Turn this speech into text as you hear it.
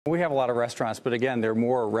We have a lot of restaurants, but again, there are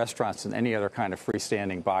more restaurants than any other kind of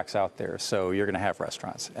freestanding box out there. So you're going to have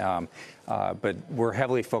restaurants. But we're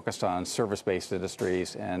heavily focused on service-based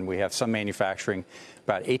industries, and we have some manufacturing.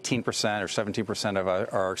 About 18% or 17% of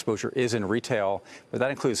our exposure is in retail, but that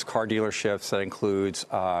includes car dealerships, that includes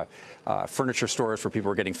furniture stores where people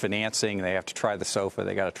are getting financing. They have to try the sofa,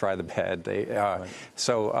 they got to try the bed.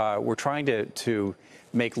 So we're trying to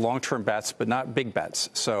make long-term bets, but not big bets.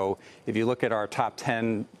 So if you look at our top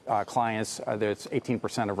 10 clients, that's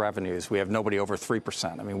 18% of revenues. We have nobody over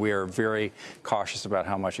 3%. I mean, we are very cautious about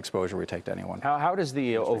how much exposure we take to anyone. How does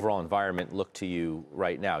the overall environment look to you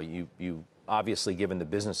right now? You obviously, given the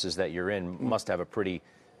businesses that you're in, must have a pretty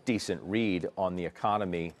decent read on the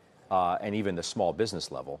economy and even the small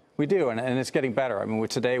business level. We do, and it's getting better. I mean,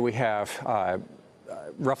 today we have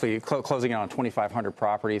roughly closing in on 2,500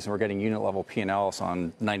 properties, and we're getting unit-level P&Ls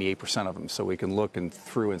on 98% of them, so we can look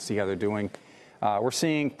through and see how they're doing. We're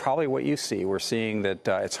seeing probably what you see. We're seeing that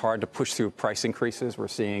it's hard to push through price increases. We're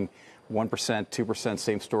seeing 1%, 2%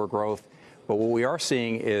 same-store growth. But what we are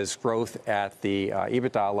seeing is growth at the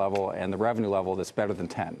EBITDA level and the revenue level that's better than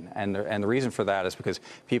 10. And the reason for that is because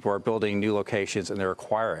people are building new locations and they're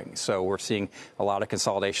acquiring. So we're seeing a lot of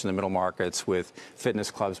consolidation in the middle markets with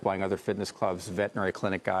fitness clubs buying other fitness clubs, veterinary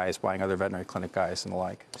clinic guys buying other veterinary clinic guys and the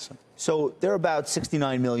like. So there are about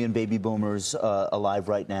 69 million baby boomers alive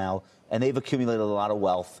right now, and they've accumulated a lot of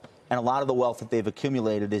wealth. And a lot of the wealth that they've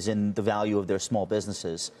accumulated is in the value of their small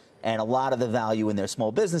businesses. And a lot of the value in their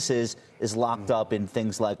small businesses is locked up in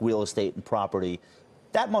things like real estate and property.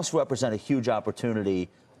 That must represent a huge opportunity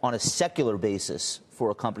on a secular basis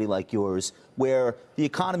for a company like yours, where the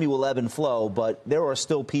economy will ebb and flow, but there are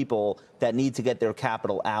still people that need to get their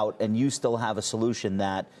capital out, and you still have a solution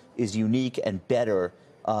that is unique and better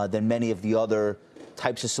than many of the other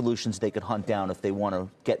types of solutions they could hunt down if they want to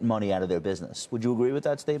get money out of their business. Would you agree with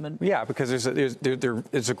that statement? Yeah, because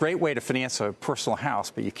there's a great way to finance a personal house,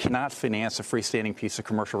 but you cannot finance a freestanding piece of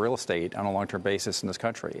commercial real estate on a long-term basis in this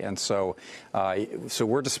country. And so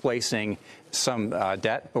we're displacing some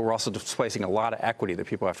debt, but we're also displacing a lot of equity that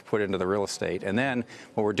people have to put into the real estate. And then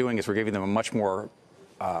what we're doing is we're giving them a much more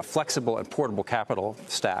flexible and portable capital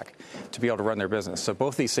stack to be able to run their business. So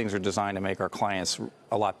both these things are designed to make our clients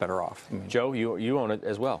a lot better off. Joe, you own it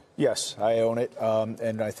as well. Yes, I own it,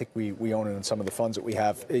 and I think we own it in some of the funds that we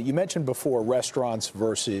have. You mentioned before restaurants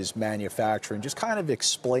versus manufacturing. Just kind of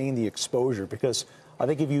explain the exposure, because I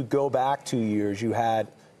think if you go back 2 years, you had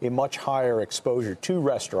a much higher exposure to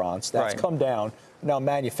restaurants. That's come down. Now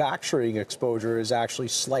manufacturing exposure is actually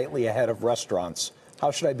slightly ahead of restaurants. How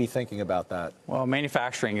should I be thinking about that? Well,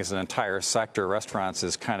 manufacturing is an entire sector. Restaurants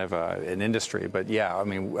is kind of an industry. But, yeah, I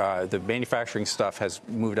mean, the manufacturing stuff has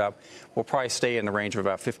moved up. We'll probably stay in the range of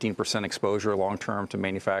about 15% exposure long-term to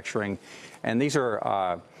manufacturing. And these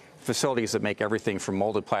are facilities that make everything from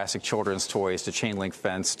molded plastic children's toys to chain link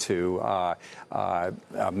fence to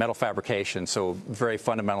metal fabrication, so very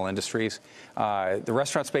fundamental industries. The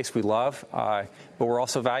restaurant space we love, but we're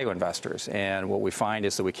also value investors. And what we find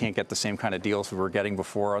is that we can't get the same kind of deals we were getting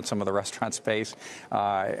before on some of the restaurant space.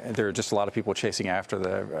 There are just a lot of people chasing after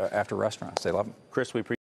restaurants. They love them. Chris, we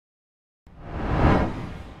appreciate